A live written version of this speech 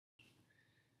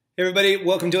Hey everybody,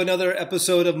 welcome to another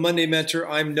episode of Monday Mentor.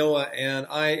 I'm Noah, and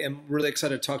I am really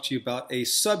excited to talk to you about a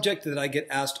subject that I get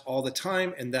asked all the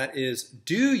time, and that is,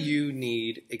 do you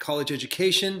need a college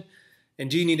education,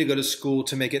 and do you need to go to school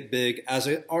to make it big as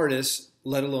an artist,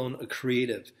 let alone a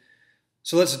creative?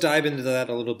 So let's dive into that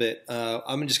a little bit.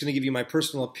 I'm just going to give you my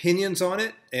personal opinions on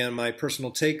it and my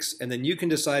personal takes, and then you can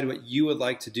decide what you would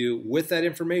like to do with that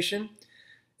information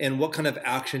and what kind of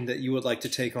action that you would like to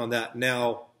take on that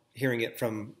now, hearing it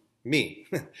from me.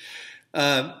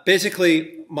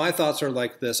 Basically, my thoughts are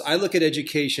like this. I look at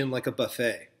education like a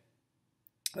buffet.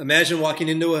 Imagine walking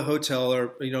into a hotel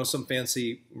or some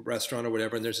fancy restaurant or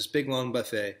whatever, and there's this big long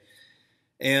buffet.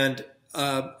 And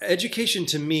education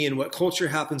to me and what culture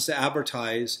happens to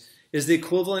advertise is the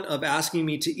equivalent of asking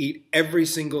me to eat every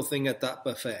single thing at that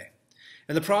buffet.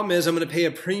 And the problem is I'm going to pay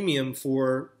a premium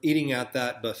for eating at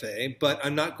that buffet, but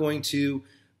I'm not going to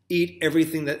eat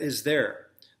everything that is there.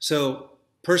 So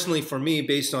personally, for me,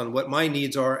 based on what my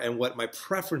needs are and what my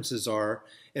preferences are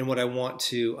and what I want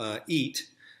to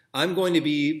eat, I'm going to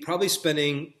be probably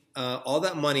spending all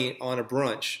that money on a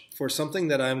brunch for something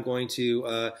that I'm going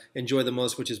to enjoy the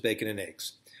most, which is bacon and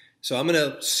eggs. So I'm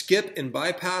going to skip and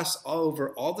bypass over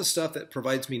all the stuff that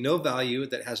provides me no value,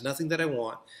 that has nothing that I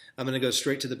want. I'm going to go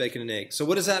straight to the bacon and eggs. So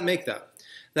what does that make that?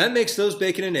 That makes those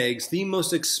bacon and eggs the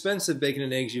most expensive bacon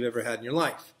and eggs you've ever had in your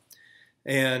life.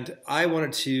 And I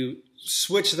wanted to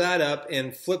switch that up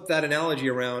and flip that analogy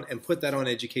around and put that on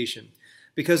education,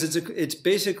 because it's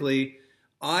basically,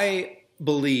 I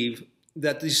believe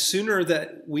that the sooner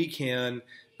that we can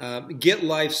get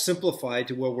life simplified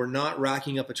to where we're not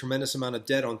racking up a tremendous amount of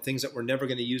debt on things that we're never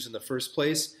going to use in the first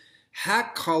place,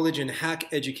 hack college and hack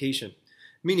education.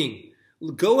 Meaning,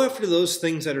 go after those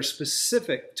things that are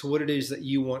specific to what it is that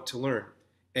you want to learn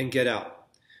and get out.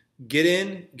 Get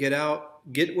in, get out,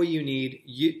 get what you need,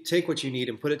 take what you need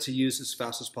and put it to use as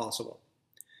fast as possible.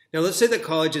 Now let's say that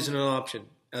college isn't an option.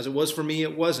 As it was for me,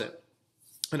 it wasn't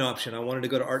an option. I wanted to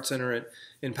go to Art Center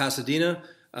in Pasadena.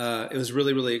 It was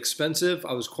really, really expensive.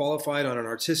 I was qualified on an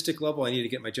artistic level. I needed to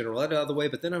get my general ed out of the way,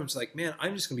 but then I was like, man,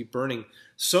 I'm just going to be burning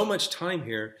so much time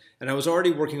here. And I was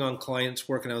already working on clients'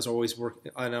 work, and I was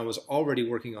already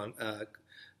working on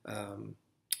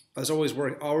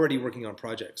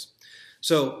projects.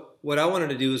 So what I wanted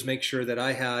to do is make sure that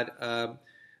I had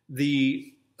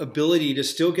the ability to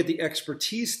still get the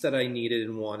expertise that I needed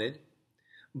and wanted,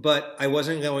 but I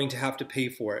wasn't going to have to pay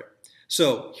for it.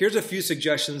 So here's a few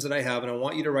suggestions that I have, and I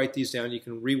want you to write these down. You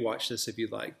can rewatch this if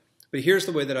you'd like. But here's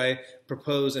the way that I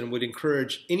propose and would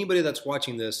encourage anybody that's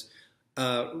watching this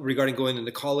regarding going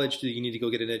into college. Do you need to go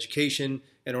get an education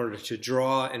in order to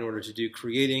draw, in order to do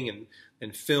creating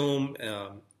and film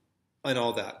and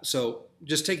all that? So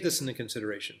just take this into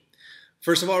consideration.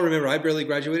 First of all, remember, I barely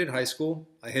graduated high school.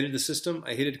 I hated the system.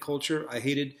 I hated culture. I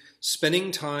hated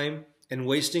spending time and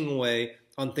wasting away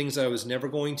on things that I was never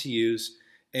going to use,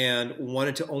 and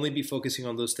wanted to only be focusing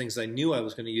on those things I knew I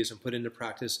was going to use and put into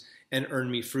practice and earn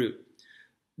me fruit.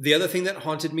 The other thing that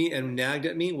haunted me and nagged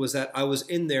at me was that I was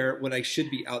in there when I should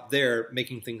be out there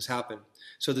making things happen.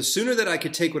 So the sooner that I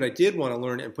could take what I did want to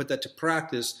learn and put that to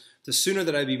practice, the sooner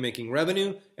that I'd be making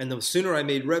revenue, and the sooner I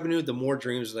made revenue, the more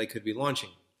dreams that I could be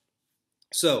launching.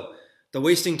 So the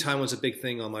wasting time was a big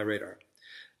thing on my radar.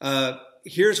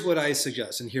 Here's what I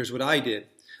suggest, and here's what I did.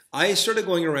 I started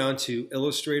going around to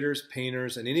illustrators,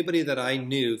 painters, and anybody that I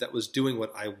knew that was doing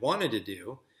what I wanted to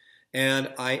do, and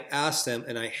I asked them,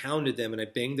 and I hounded them, and I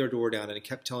banged their door down, and I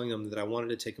kept telling them that I wanted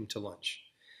to take them to lunch.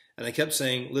 And I kept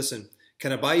saying, listen,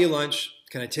 can I buy you lunch?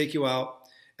 Can I take you out?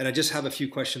 And I just have a few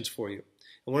questions for you.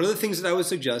 And one of the things that I would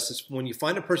suggest is when you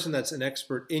find a person that's an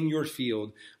expert in your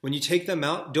field, when you take them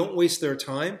out, don't waste their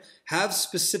time. Have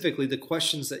specifically the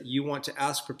questions that you want to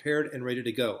ask prepared and ready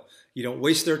to go. You don't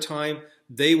waste their time.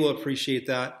 They will appreciate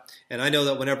that. And I know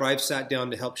that whenever I've sat down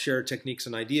to help share techniques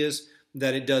and ideas,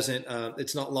 that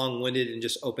it's not long-winded and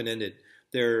just open-ended.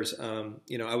 There's,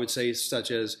 I would say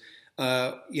such as,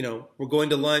 we're going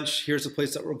to lunch. Here's the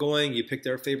place that we're going. You pick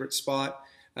their favorite spot.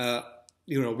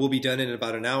 We'll be done in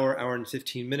about an hour and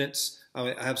 15 minutes.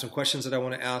 I have some questions that I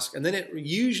want to ask. And then it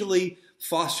usually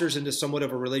fosters into somewhat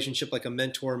of a relationship like a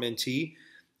mentor-mentee.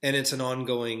 And it's an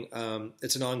ongoing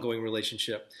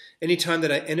relationship. Anytime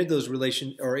that I ended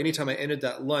anytime I ended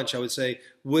that lunch, I would say,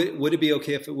 would it be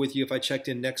okay with you if I checked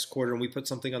in next quarter and we put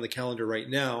something on the calendar right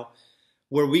now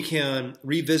where we can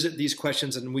revisit these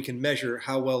questions and we can measure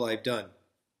how well I've done?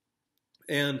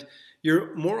 And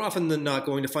you're more often than not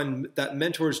going to find that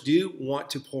mentors do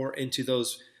want to pour into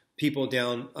those people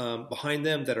down behind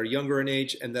them that are younger in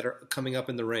age and that are coming up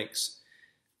in the ranks.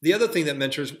 The other thing that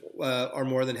mentors are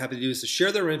more than happy to do is to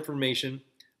share their information,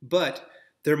 but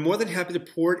they're more than happy to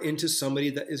pour it into somebody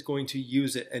that is going to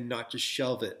use it and not just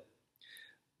shelve it.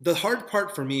 The hard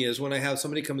part for me is when I have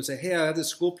somebody come and say, hey, I have this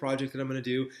school project that I'm going to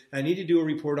do. I need to do a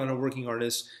report on a working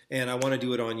artist, and I want to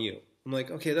do it on you. I'm like,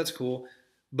 okay, that's cool.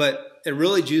 But it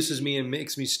really juices me and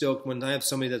makes me stoked when I have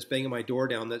somebody that's banging my door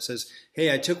down that says,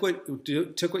 hey, I took what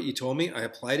you told me, I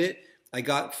applied it, I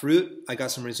got fruit, I got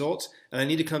some results, and I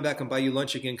need to come back and buy you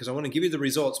lunch again because I want to give you the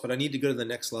results, but I need to go to the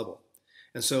next level.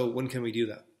 And so when can we do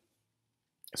that?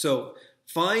 So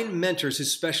find mentors who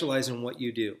specialize in what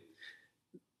you do.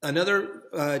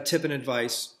 Another tip and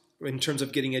advice in terms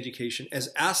of getting education is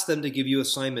ask them to give you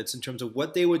assignments in terms of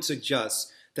what they would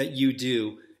suggest that you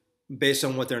do based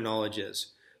on what their knowledge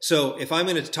is. So if I'm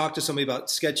going to talk to somebody about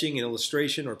sketching and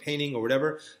illustration or painting or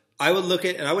whatever, I would look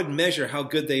at and I would measure how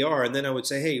good they are. And then I would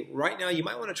say, hey, right now you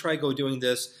might want to try go doing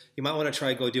this. You might want to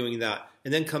try go doing that.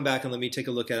 And then come back and let me take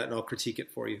a look at it and I'll critique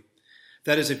it for you.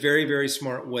 That is a very, very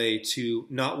smart way to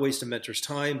not waste a mentor's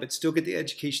time, but still get the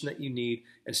education that you need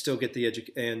and still get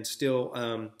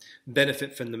the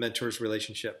benefit from the mentor's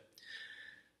relationship.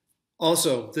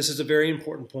 Also, this is a very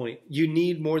important point. You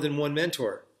need more than one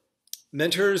mentor.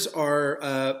 Mentors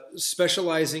are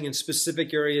specializing in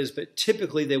specific areas, but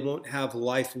typically they won't have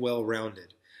life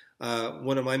well-rounded.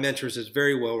 One of my mentors is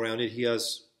very well-rounded. He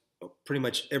has pretty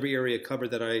much every area covered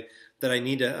that I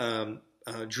need to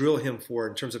drill him for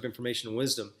in terms of information and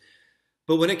wisdom.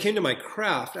 But when it came to my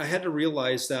craft, I had to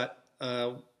realize that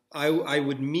I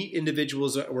would meet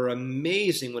individuals that were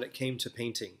amazing when it came to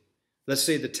painting. Let's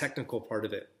say the technical part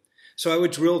of it. So I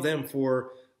would drill them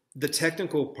for the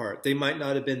technical part. They might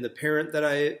not have been the parent that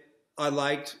I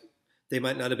liked. They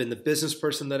might not have been the business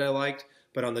person that I liked.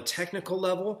 But on the technical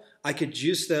level, I could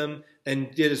juice them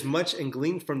and did as much and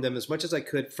glean from them as much as I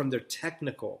could from their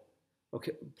technical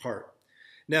part.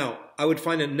 Now, I would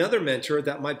find another mentor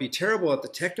that might be terrible at the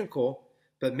technical,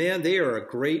 but man, they are a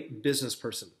great business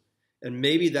person. And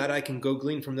maybe that I can go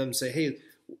glean from them and say, hey,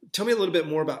 tell me a little bit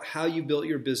more about how you built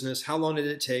your business. How long did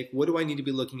it take? What do I need to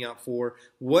be looking out for?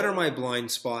 What are my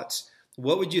blind spots?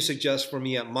 What would you suggest for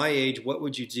me at my age? What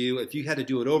would you do if you had to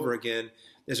do it over again?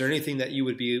 Is there anything that you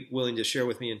would be willing to share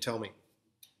with me and tell me?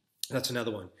 That's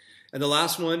another one. And the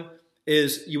last one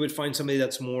is you would find somebody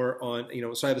that's more on,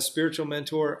 so I have a spiritual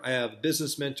mentor, I have a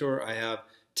business mentor, I have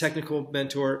technical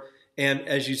mentor, and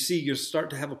as you see, you'll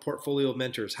start to have a portfolio of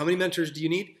mentors. How many mentors do you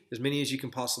need? As many as you can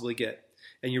possibly get.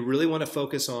 And you really want to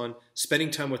focus on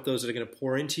spending time with those that are going to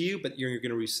pour into you, but you're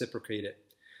going to reciprocate it.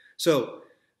 So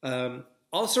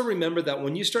also remember that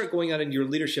when you start going out into your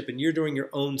leadership and you're doing your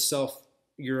own self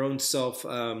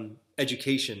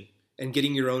education and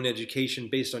getting your own education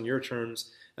based on your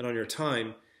terms and on your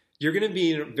time, you're going to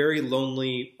be in a very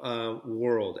lonely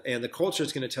world, and the culture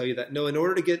is going to tell you that no, in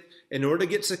order to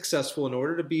get successful, in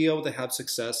order to be able to have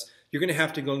success, you're going to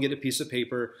have to go and get a piece of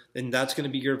paper, and that's going to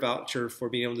be your voucher for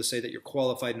being able to say that you're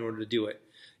qualified in order to do it.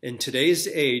 In today's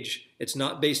age, it's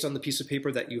not based on the piece of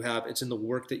paper that you have; it's in the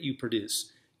work that you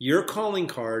produce. Your calling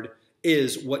card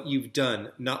is what you've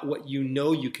done, not what you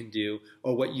know you can do,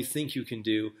 or what you think you can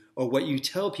do, or what you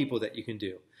tell people that you can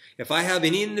do. If I have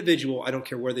any individual, I don't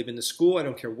care where they've been to school, I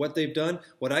don't care what they've done,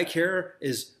 what I care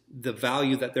is the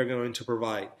value that they're going to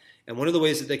provide. And one of the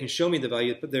ways that they can show me the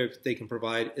value that they can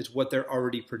provide is what they're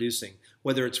already producing,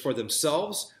 whether it's for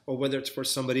themselves or whether it's for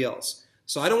somebody else.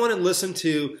 So I don't want to listen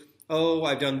to, oh,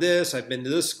 I've done this, I've been to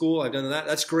this school, I've done that.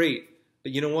 That's great.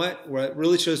 But you know what? What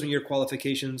really shows me your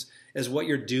qualifications is what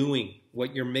you're doing,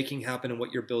 what you're making happen, and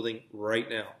what you're building right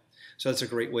now. So that's a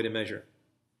great way to measure.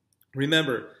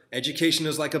 Remember, education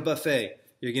is like a buffet.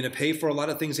 You're going to pay for a lot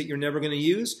of things that you're never going to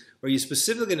use, or you're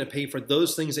specifically going to pay for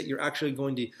those things that you're actually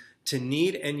going to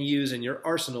need and use in your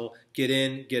arsenal. Get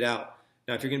in, get out.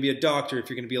 Now, if you're going to be a doctor, if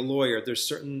you're going to be a lawyer, there's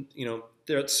certain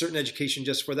education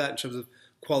just for that in terms of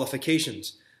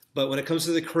qualifications. But when it comes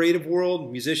to the creative world,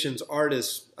 musicians,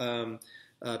 artists,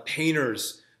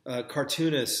 painters,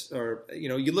 cartoonists, or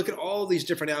you look at all these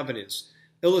different avenues,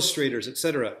 illustrators,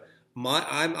 etc.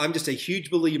 I'm just a huge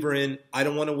believer in I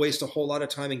don't want to waste a whole lot of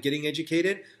time in getting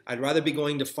educated. I'd rather be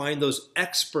going to find those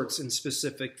experts in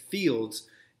specific fields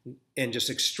and just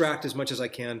extract as much as I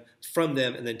can from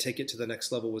them and then take it to the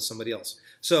next level with somebody else.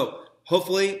 So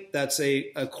hopefully that's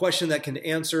a question that can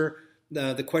answer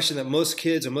the question that most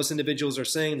kids and most individuals are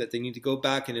saying, that they need to go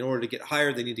back and in order to get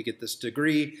hired, they need to get this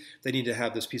degree, they need to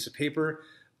have this piece of paper.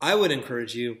 I would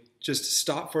encourage you just to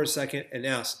stop for a second and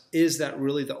ask, is that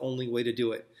really the only way to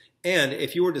do it? And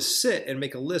if you were to sit and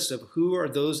make a list of who are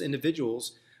those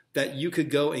individuals that you could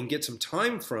go and get some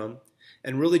time from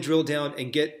and really drill down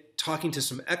and get talking to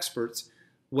some experts,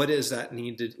 what does that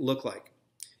need to look like?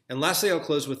 And lastly, I'll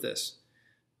close with this.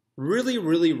 Really,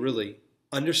 really, really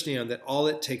understand that all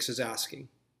it takes is asking.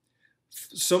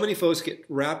 So many folks get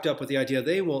wrapped up with the idea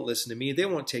they won't listen to me, they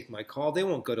won't take my call, they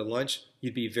won't go to lunch.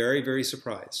 You'd be very, very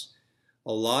surprised.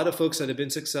 A lot of folks that have been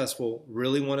successful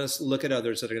really want to look at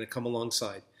others that are going to come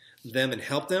alongside them and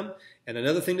help them. And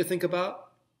another thing to think about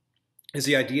is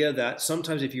the idea that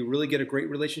sometimes if you really get a great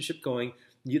relationship going,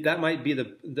 that might be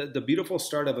the beautiful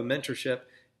start of a mentorship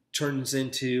turns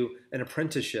into an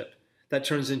apprenticeship. That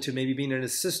turns into maybe being an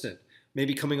assistant,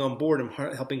 maybe coming on board and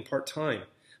helping part-time.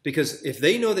 Because if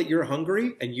they know that you're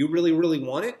hungry and you really, really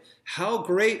want it, how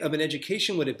great of an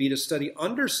education would it be to study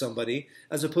under somebody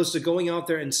as opposed to going out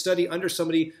there and study under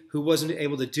somebody who wasn't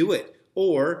able to do it,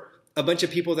 or a bunch of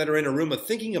people that are in a room of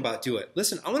thinking about do it.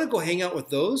 Listen, I want to go hang out with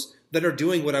those that are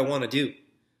doing what I want to do.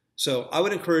 So I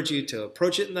would encourage you to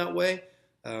approach it in that way.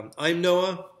 I'm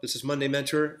Noah. This is Monday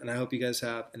Mentor, and I hope you guys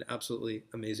have an absolutely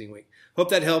amazing week. Hope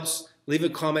that helps. Leave a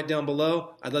comment down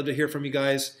below. I'd love to hear from you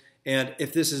guys. And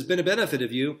if this has been a benefit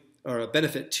of you, or a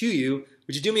benefit to you,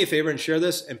 would you do me a favor and share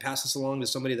this and pass this along to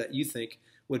somebody that you think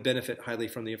would benefit highly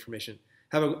from the information?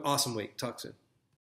 Have an awesome week. Talk soon.